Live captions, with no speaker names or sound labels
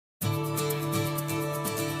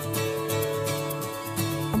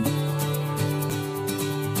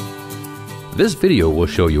This video will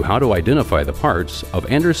show you how to identify the parts of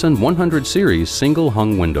Andersen 100 series single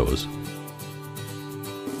hung windows.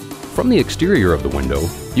 From the exterior of the window,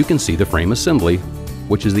 you can see the frame assembly,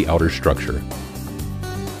 which is the outer structure.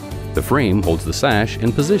 The frame holds the sash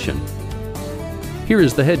in position. Here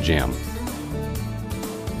is the head jamb,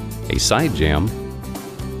 a side jamb,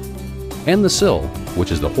 and the sill,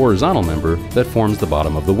 which is the horizontal member that forms the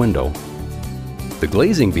bottom of the window. The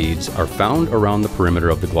glazing beads are found around the perimeter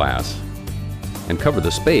of the glass and cover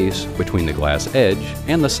the space between the glass edge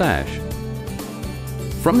and the sash.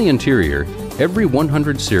 From the interior, every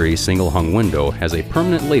 100 series single hung window has a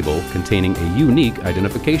permanent label containing a unique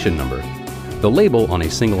identification number. The label on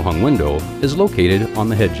a single hung window is located on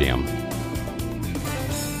the head jamb.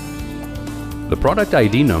 The product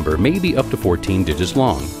ID number may be up to 14 digits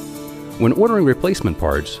long. When ordering replacement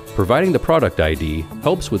parts, providing the product ID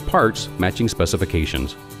helps with parts matching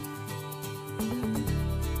specifications.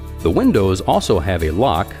 The windows also have a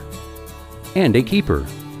lock and a keeper,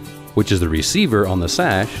 which is the receiver on the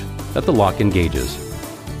sash that the lock engages.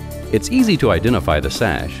 It's easy to identify the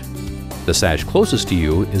sash. The sash closest to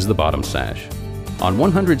you is the bottom sash. On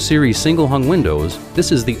 100 series single hung windows,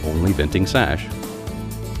 this is the only venting sash.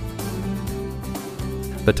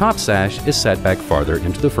 The top sash is set back farther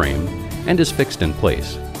into the frame and is fixed in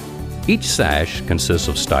place. Each sash consists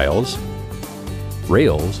of stiles,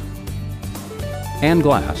 rails, and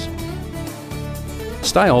glass.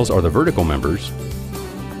 Stiles are the vertical members.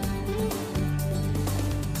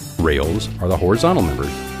 Rails are the horizontal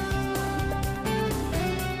members.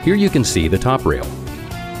 Here you can see the top rail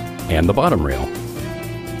and the bottom rail.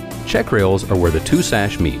 Check rails are where the two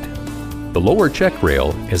sash meet. The lower check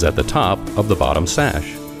rail is at the top of the bottom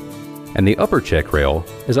sash, and the upper check rail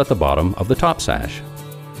is at the bottom of the top sash.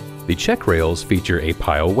 The check rails feature a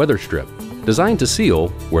pile weather strip designed to seal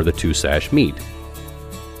where the two sash meet.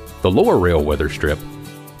 The lower rail weather strip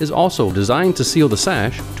is also designed to seal the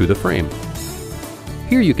sash to the frame.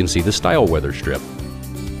 Here you can see the stile weather strip.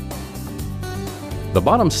 The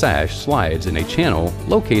bottom sash slides in a channel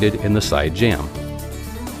located in the side jamb.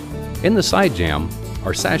 In the side jamb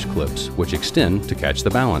are sash clips which extend to catch the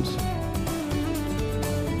balance.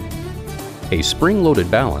 A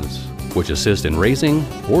spring-loaded balance, which assists in raising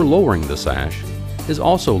or lowering the sash, is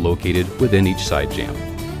also located within each side jamb.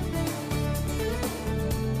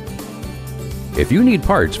 If you need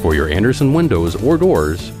parts for your Andersen windows or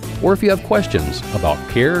doors, or if you have questions about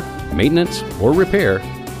care, maintenance, or repair,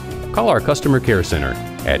 call our Customer Care Center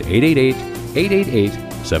at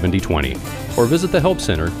 888-888-7020 or visit the Help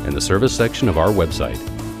Center in the service section of our website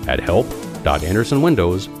at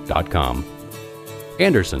help.andersenwindows.com.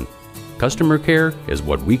 Andersen, customer care is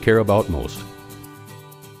what we care about most.